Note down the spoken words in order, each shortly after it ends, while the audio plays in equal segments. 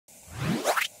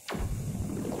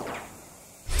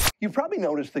You've probably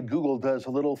noticed that Google does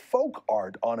a little folk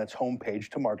art on its homepage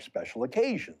to mark special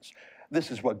occasions.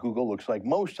 This is what Google looks like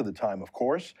most of the time, of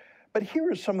course, but here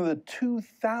are some of the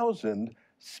 2,000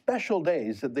 special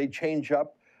days that they change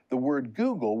up the word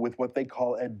Google with what they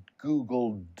call a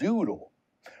Google Doodle.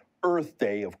 Earth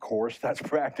Day, of course, that's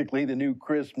practically the new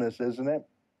Christmas, isn't it?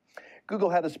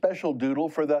 Google had a special doodle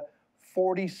for the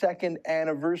 42nd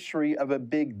anniversary of a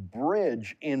big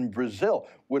bridge in Brazil.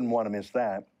 Wouldn't want to miss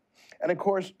that. And of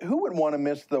course, who would want to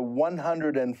miss the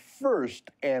 101st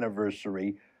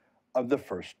anniversary of the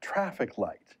first traffic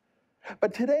light?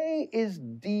 But today is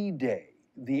D-Day,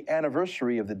 the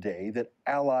anniversary of the day that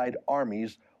Allied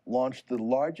armies launched the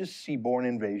largest seaborne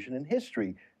invasion in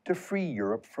history to free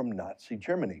Europe from Nazi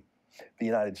Germany. The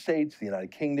United States, the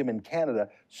United Kingdom, and Canada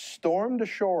stormed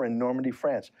ashore in Normandy,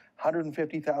 France.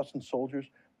 150,000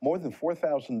 soldiers, more than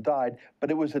 4,000 died,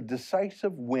 but it was a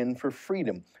decisive win for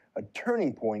freedom, a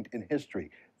turning point in history,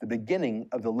 the beginning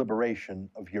of the liberation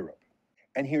of Europe.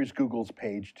 And here's Google's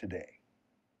page today.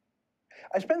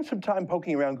 I spent some time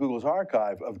poking around Google's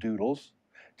archive of doodles.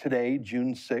 Today,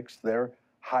 June 6th, they're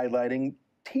highlighting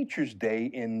Teachers'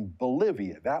 Day in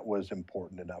Bolivia. That was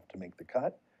important enough to make the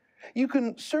cut. You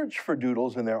can search for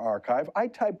doodles in their archive. I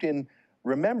typed in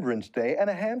Remembrance Day, and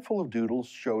a handful of doodles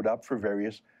showed up for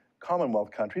various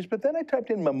Commonwealth countries, but then I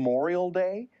typed in Memorial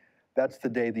Day. That's the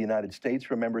day the United States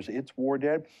remembers its war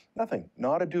dead. Nothing,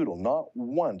 not a doodle, not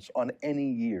once on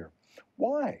any year.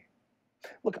 Why?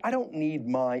 Look, I don't need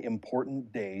my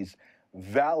important days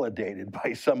validated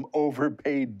by some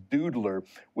overpaid doodler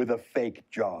with a fake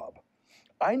job.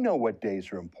 I know what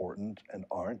days are important and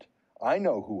aren't. I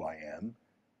know who I am.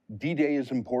 D-Day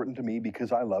is important to me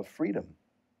because I love freedom.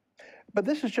 But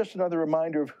this is just another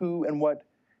reminder of who and what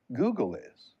Google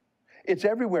is. It's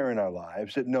everywhere in our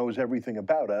lives. It knows everything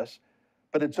about us,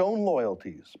 but its own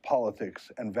loyalties, politics,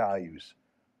 and values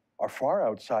are far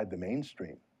outside the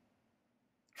mainstream.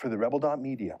 For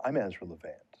TheRebel.media, I'm Ezra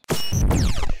Levant.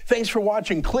 Thanks for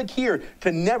watching. Click here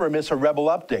to never miss a Rebel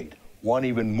update. Want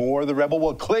even more of The Rebel?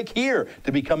 Well, click here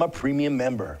to become a premium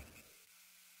member.